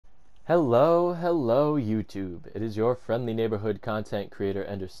Hello YouTube. It is your friendly neighborhood content creator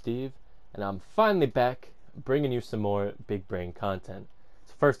Ender Steve, and I'm finally back bringing you some more big brain content.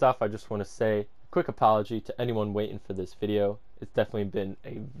 So first off, I just want to say a quick apology to anyone waiting for this video. It's definitely been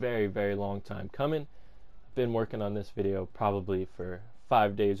a very long time coming. I've been working on this video probably for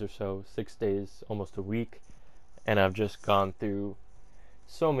 5 days or so, 6 days, almost a week, and I've just gone through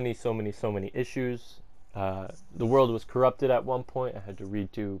so many issues. The world was corrupted at one point. I had to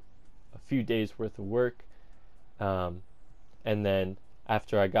redo a few days worth of work, and then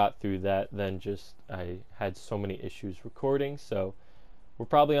after I got through that, then just I had so many issues recording. So we're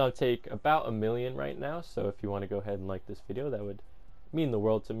probably on take about 1,000,000 right now. So if you want to go ahead and like this video, that would mean the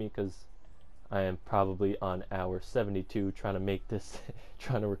world to me, because I am probably on hour 72 trying to make this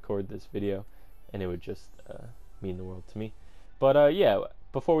trying to record this video, and it would just mean the world to me. But yeah,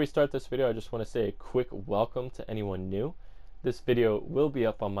 before we start this video, I just want to say a quick welcome to anyone new. This video will be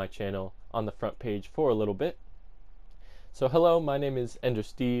up on my channel on the front page for a little bit. So hello, my name is Ender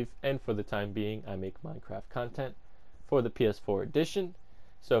Steve, and for the time being I make Minecraft content for the PS4 edition.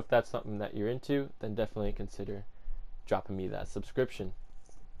 So if that's something that you're into, then definitely consider dropping me that subscription.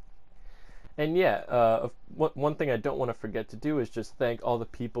 And yeah, one thing I don't want to forget to do is just thank all the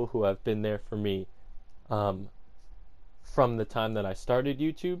people who have been there for me from the time that I started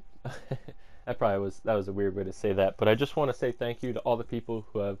YouTube. That was a weird way to say that, but I just want to say thank you to all the people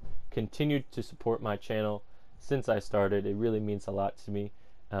who have continued to support my channel since I started. It really means a lot to me.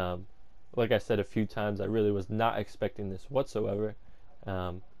 Like I said a few times, I really was not expecting this whatsoever.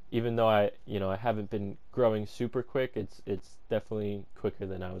 Even though I haven't been growing super quick, it's definitely quicker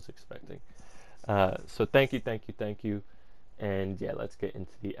than I was expecting. So thank you, and yeah, let's get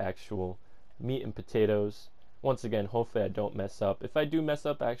into the actual meat and potatoes. Once again, hopefully I don't mess up. If I do mess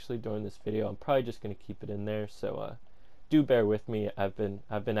up actually during this video, I'm probably just gonna keep it in there. So do bear with me. I've been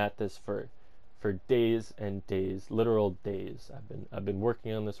at this for days and days, literal days. I've been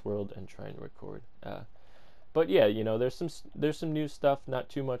working on this world and trying to record. But yeah, there's some new stuff. Not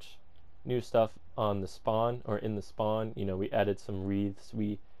too much new stuff on the spawn or in the spawn. We added some wreaths.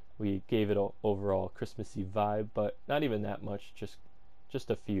 We gave it an overall Christmassy vibe, but not even that much. Just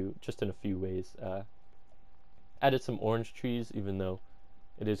in a few ways. Added some orange trees, even though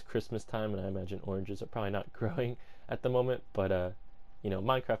it is Christmas time, and I imagine oranges are probably not growing at the moment. But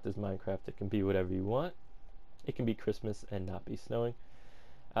Minecraft is Minecraft. It can be whatever you want. It can be Christmas and not be snowing.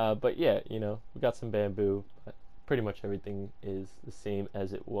 But yeah, we got some bamboo. But pretty much everything is the same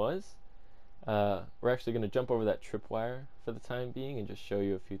as it was. We're actually going to jump over that tripwire for the time being and just show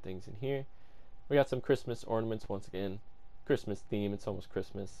you a few things in here. We got some Christmas ornaments once again. Christmas theme. It's almost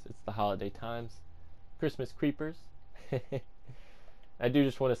Christmas. It's the holiday times. Christmas creepers. I do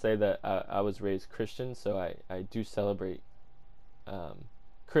just want to say that I was raised Christian, so I do celebrate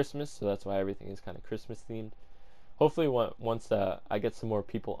Christmas, so that's why everything is kind of Christmas themed. Hopefully once I get some more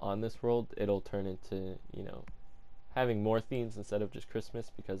people on this world, it'll turn into having more themes instead of just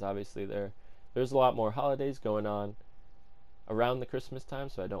Christmas, because obviously there's a lot more holidays going on around the Christmas time,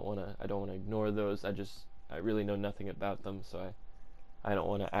 so I don't want to ignore those. I really know nothing about them, so I don't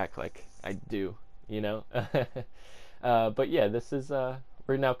want to act like I do. But yeah, this is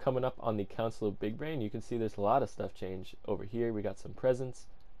we're now coming up on the Council of Big Brain. You can see there's a lot of stuff changed over here. We got some presents,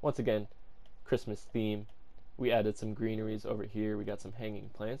 once again Christmas theme. We added some greeneries over here. We got some hanging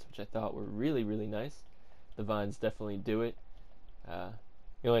plants, which I thought were really nice. The vines definitely do it.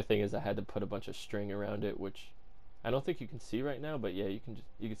 The only thing is I had to put a bunch of string around it, which I don't think you can see right now, but yeah, you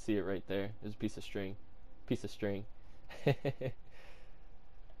can see it right there. There's a piece of string.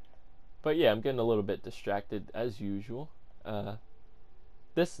 But yeah, I'm getting a little bit distracted as usual.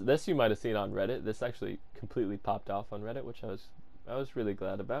 This you might have seen on Reddit. This actually completely popped off on Reddit, which I was really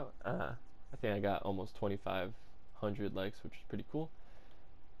glad about. I think I got almost 2,500 likes, which is pretty cool.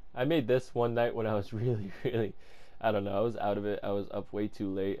 I made this one night when I was really I don't know, I was out of it. I was up way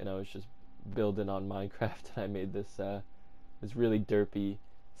too late, and I was just building on Minecraft, and I made this really derpy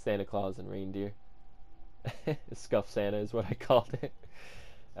Santa Claus and reindeer. Scuff Santa is what I called it.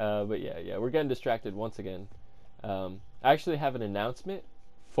 But yeah, we're getting distracted once again. I actually have an announcement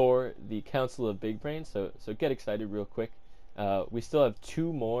for the Council of Big Brain, so get excited real quick. We still have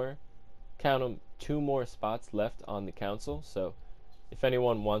two more spots left on the council, so if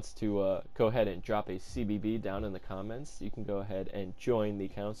anyone wants to go ahead and drop a CBB down in the comments, you can go ahead and join the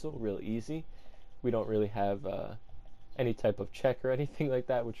council real easy. We don't really have any type of check or anything like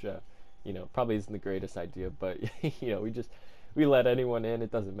that, which probably isn't the greatest idea, but we let anyone in. It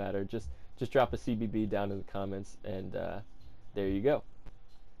doesn't matter. Just drop a CBB down in the comments, and there you go.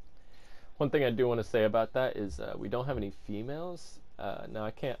 One thing I do want to say about that is we don't have any females Now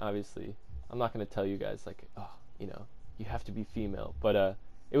I can't, obviously, I'm not going to tell you guys like, oh, you know, you have to be female, but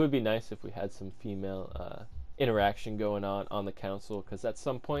it would be nice if we had some female interaction going on the council, because at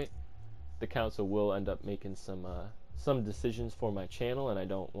some point the council will end up making some decisions for my channel, and I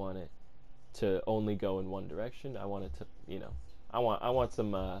don't want it to only go in one direction. I want it to, you know, I want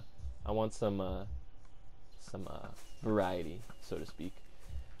some variety, so to speak.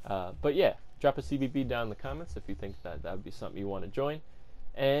 But yeah, drop a CBB down in the comments if you think that would be something you want to join.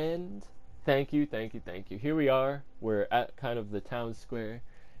 And thank you. Here we are. We're at kind of the town square.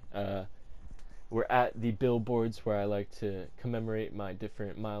 We're at the billboards where I like to commemorate my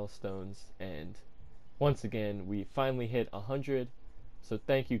different milestones. And once again, we finally hit 100. So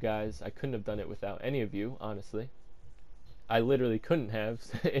thank you guys. I couldn't have done it without any of you, honestly. I literally couldn't have.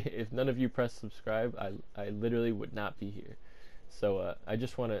 If none of you pressed subscribe, I literally would not be here. So I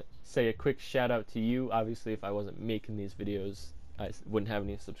just want to say a quick shout out to you. Obviously, if I wasn't making these videos, I wouldn't have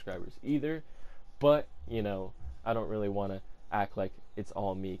any subscribers either. But, you know, I don't really want to act like it's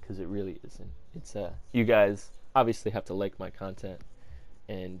all me, because it really isn't. It's you guys obviously have to like my content.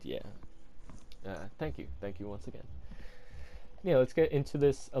 And yeah, thank you once again. Yeah, let's get into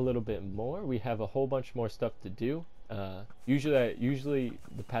this a little bit more. We have a whole bunch more stuff to do. Usually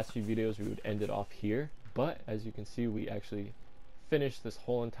the past few videos we would end it off here, but as you can see, we actually finished this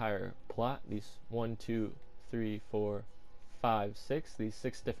whole entire plot. These 1, 2, 3, 4, 5, 6. These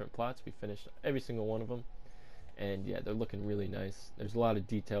 6 different plots. We finished every single one of them, and yeah, they're looking really nice. There's a lot of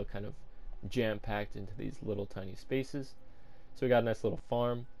detail kind of jam-packed into these little tiny spaces. So we got a nice little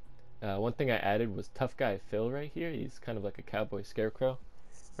farm. One thing I added was Tough Guy Phil right here. He's kind of like a cowboy scarecrow,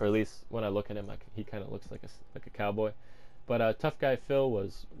 or at least when I look at him, he kind of looks like a cowboy. But Tough Guy Phil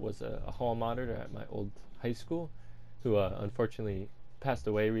was a hall monitor at my old high school, who unfortunately passed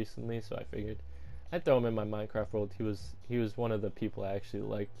away recently. So I figured I'd throw him in my Minecraft world. He was one of the people I actually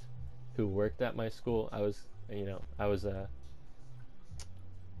liked who worked at my school.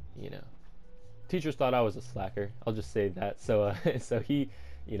 Teachers thought I was a slacker. I'll just say that. So so he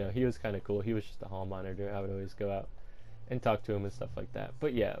was kind of cool. He was just a hall monitor. I would always go out and talk to him and stuff like that.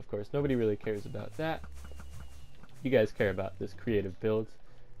 But yeah, of course, nobody really cares about that. You guys care about this creative build,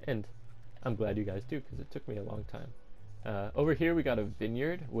 and I'm glad you guys do, because it took me a long time. Over here we got a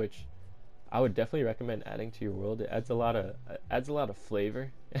vineyard, which I would definitely recommend adding to your world. It adds a lot of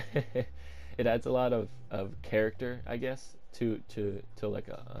flavor. It adds a lot of character, I guess, to like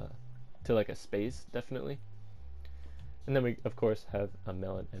a space, definitely. And then we of course have a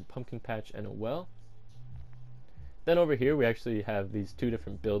melon and pumpkin patch and a well. Then over here we actually have these 2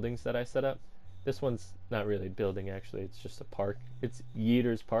 different buildings that I set up. This one's not really a building, actually, it's just a park. It's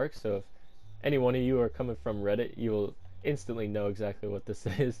Yeater's Park, so if any one of you are coming from Reddit, you will instantly know exactly what this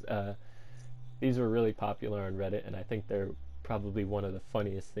is. These were really popular on Reddit, and I think they're probably one of the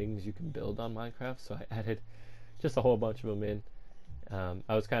funniest things you can build on Minecraft, so I added just a whole bunch of them in.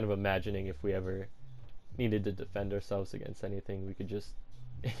 I was kind of imagining if we ever needed to defend ourselves against anything, we could just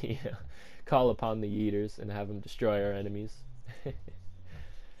call upon the Yeeters and have them destroy our enemies.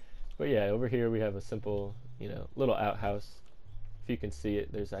 But yeah, over here we have a simple, little outhouse. If you can see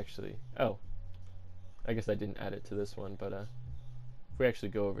it, there's actually, oh, I guess I didn't add it to this one, but if we actually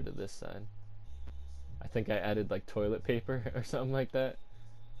go over to this side, I think I added like toilet paper or something like that.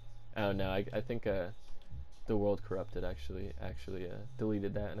 Oh no, I think the world corrupted actually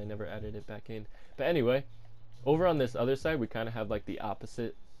deleted that, and I never added it back in. But anyway, over on this other side we kind of have like the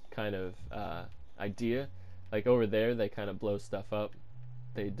opposite kind of idea. Like over there they kind of blow stuff up,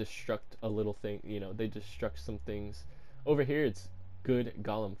 they destruct a little thing, they destruct some things. Over here it's good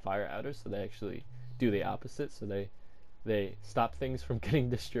golem fire outers, so they actually do the opposite, so they stop things from getting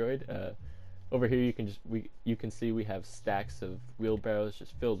destroyed. Over here you can see we have stacks of wheelbarrows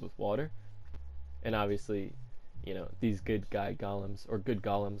just filled with water. And obviously, these good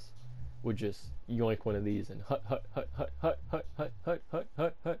golems would just yoink one of these and hut,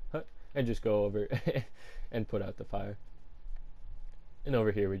 and just go over and put out the fire. And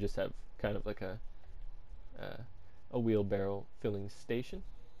over here we just have kind of like a wheelbarrow filling station.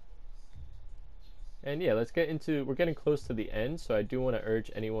 And yeah, we're getting close to the end, so I do want to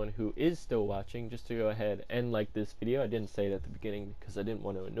urge anyone who is still watching just to go ahead and like this video. I didn't say it at the beginning because I didn't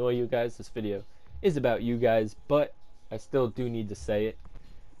want to annoy you guys. This video is about you guys, but I still do need to say it.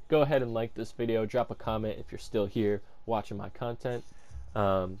 Go ahead and like this video, drop a comment if you're still here watching my content.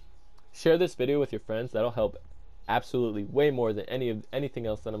 Share this video with your friends. That'll help absolutely way more than anything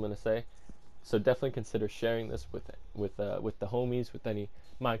else that I'm going to say. So definitely consider sharing this with the homies, with any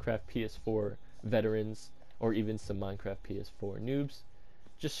Minecraft PS4 veterans, or even some Minecraft PS4 noobs.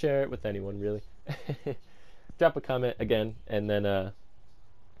 Just share it with anyone, really. drop a comment again, and then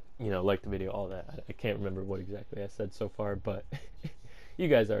like the video, all that. I can't remember what exactly I said so far, but you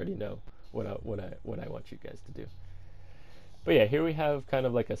guys already know what I want you guys to do. But yeah, here we have kind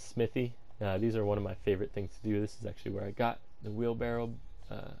of like a smithy. These are one of my favorite things to do. This is actually where I got the wheelbarrow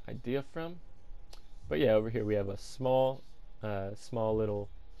idea from. But yeah, over here we have a small little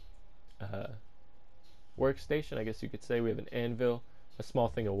workstation, I guess you could say. We have an anvil, a small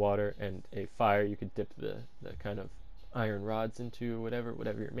thing of water, and a fire you could dip the kind of iron rods into, or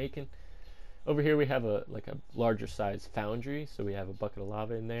whatever you're making. Over here we have a larger size foundry, so we have a bucket of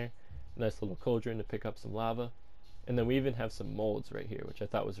lava in there, a nice little cauldron to pick up some lava, and then we even have some molds right here, which I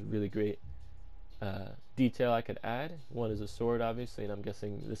thought was a really great detail I could add. One is a sword, obviously, and I'm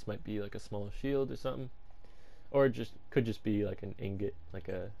guessing this might be like a small shield or something, or it could just be like an ingot, like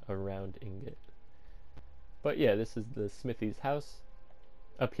a round ingot. But yeah, this is the smithy's house.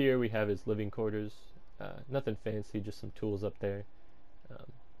 Up here we have his living quarters. Nothing fancy, just some tools up there.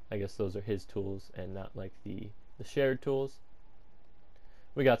 I guess those are his tools and not like the shared tools.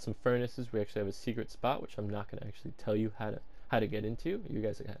 We got some furnaces. We actually have a secret spot, which I'm not going to actually tell you how to get into. You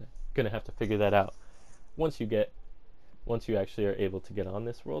guys are going to have to figure that out once you actually are able to get on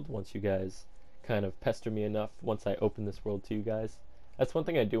this world. Once you guys kind of pester me enough, once I open this world to you guys. That's one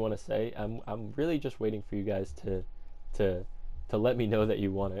thing I do want to say. I'm really just waiting for you guys to let me know that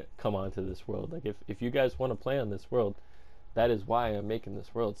you want to come onto this world. Like if you guys want to play on this world, that is why I'm making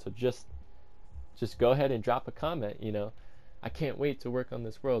this world. So just go ahead and drop a comment. I can't wait to work on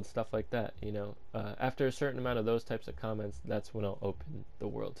this world, stuff like that. After a certain amount of those types of comments, that's when I'll open the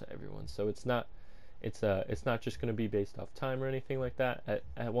world to everyone. So it's not just going to be based off time or anything like that.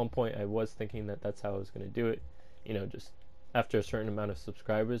 At one point, I was thinking that that's how I was going to do it. Just after a certain amount of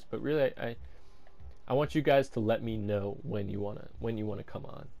subscribers. But really, I want you guys to let me know when you wanna come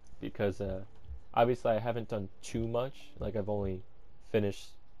on, because obviously I haven't done too much. Like I've only finished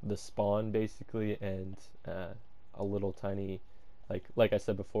the spawn basically, and a little tiny, like I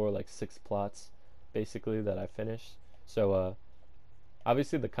said before, like 6 plots basically that I finished. So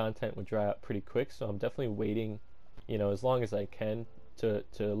obviously the content would dry out pretty quick. So I'm definitely waiting, as long as I can to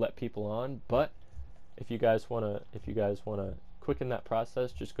let people on. But if you guys wanna quicken that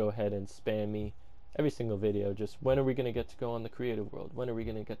process, just go ahead and spam me every single video. Just, when are we gonna get to go on the creative world? When are we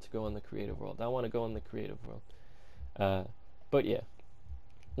gonna get to go on the creative world? I want to go on the creative world. But yeah,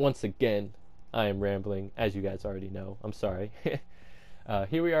 once again, I am rambling, as you guys already know. I'm sorry.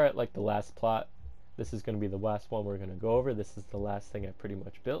 Here we are at like the last plot. This is gonna be the last one we're gonna go over. This is the last thing I pretty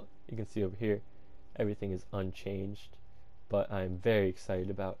much built. You can see over here, everything is unchanged, but I'm very excited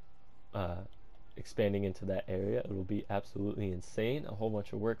about expanding into that area. It will be absolutely insane. A whole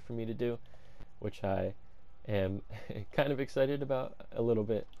bunch of work for me to do, which I am kind of excited about. A little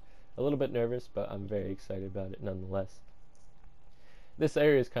bit nervous, but I'm very excited about it nonetheless. This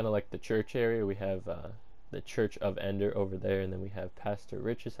area is kind of like the church area. We have the Church of Ender over there, and then we have Pastor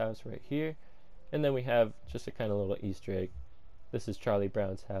Rich's house right here, and then we have just a kind of little Easter egg. This is Charlie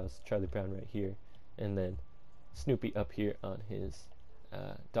Brown's house, Charlie Brown right here, and then Snoopy up here on his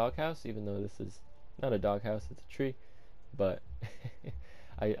doghouse, even though this is not a doghouse, it's a tree. But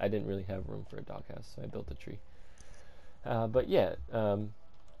I didn't really have room for a doghouse, so I built a tree. But yeah,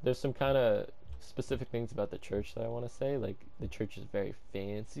 there's some kind of specific things about the church that I want to say. Like, the church is very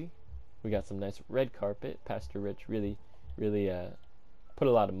fancy. We got some nice red carpet. Pastor Rich really put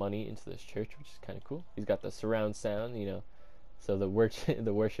a lot of money into this church, which is kind of cool. He's got the surround sound, so the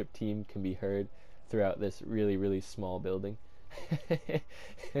worship team can be heard throughout this really small building.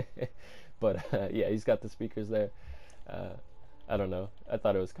 But yeah, he's got the speakers there. I don't know, I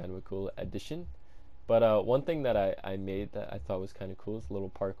thought it was kind of a cool addition. But one thing that I made that I thought was kind of cool is a little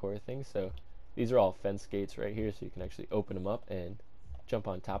parkour thing. So these are all fence gates right here, so you can actually open them up and jump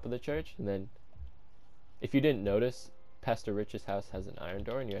on top of the church. And then, if you didn't notice, Pastor Rich's house has an iron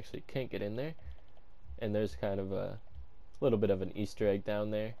door, and you actually can't get in there. And there's kind of a little bit of an Easter egg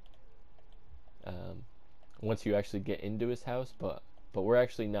down there once you actually get into his house. But we're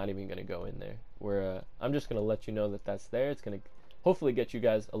actually not even going to go in there. I'm just going to let you know that that's there. It's going to hopefully get you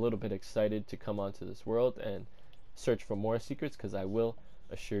guys a little bit excited to come onto this world and search for more secrets, because I will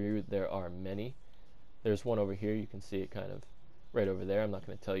assure you there are many. There's one over here. You can see it kind of right over there. I'm not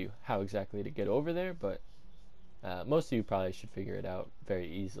going to tell you how exactly to get over there, but most of you probably should figure it out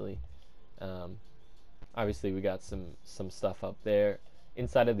very easily. Obviously, we got some stuff up there.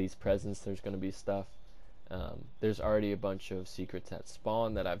 Inside of these presents, there's going to be stuff. There's already a bunch of secrets that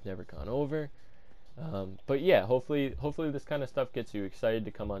spawn that I've never gone over. But yeah, hopefully this kind of stuff gets you excited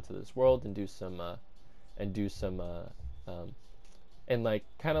to come onto this world and do some and like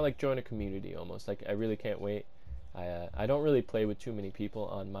kind of like join a community almost. Like I really can't wait. I don't really play with too many people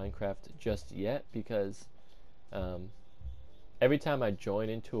on Minecraft just yet because um, every time I join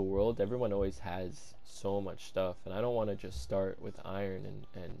into a world, everyone always has so much stuff, and I don't want to just start with iron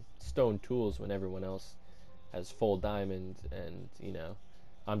and stone tools when everyone else has full diamond, and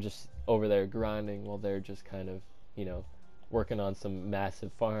I'm just over there grinding while they're just kind of working on some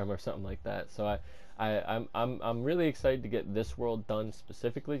massive farm or something like that. So I'm really excited to get this world done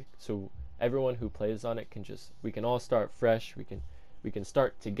specifically, so everyone who plays on it we can all start fresh. We can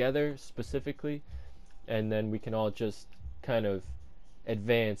start together specifically, and then we can all just kind of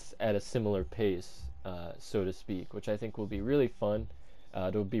advance at a similar pace, so to speak, which I think will be really fun.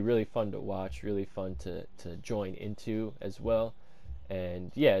 It'll be really fun to watch, really fun to join into as well.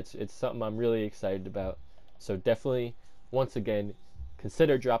 And yeah, it's something I'm really excited about. So definitely, once again,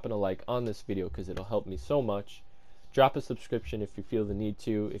 consider dropping a like on this video because it'll help me so much. Drop a subscription if you feel the need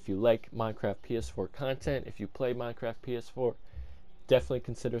to. If you like Minecraft PS4 content, if you play Minecraft PS4, definitely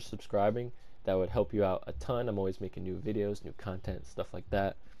consider subscribing. That would help you out a ton. I'm always making new videos, new content, stuff like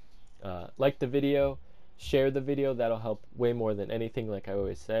that. Like the video, share the video. That'll help way more than anything, like I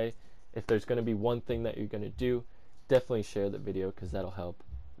always say. If there's going to be one thing that you're going to do, definitely share the video because that'll help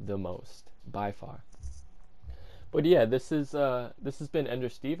the most by far. But yeah, this has been Ender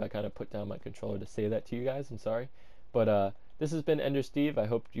Steve. I kind of put down my controller to say that to you guys. I'm sorry, but this has been Ender Steve. I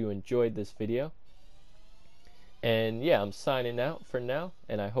hope you enjoyed this video. And yeah, I'm signing out for now,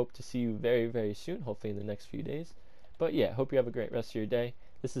 and I hope to see you very, very soon, hopefully in the next few days. But yeah, hope you have a great rest of your day.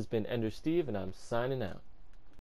 This has been Ender Steve, and I'm signing out.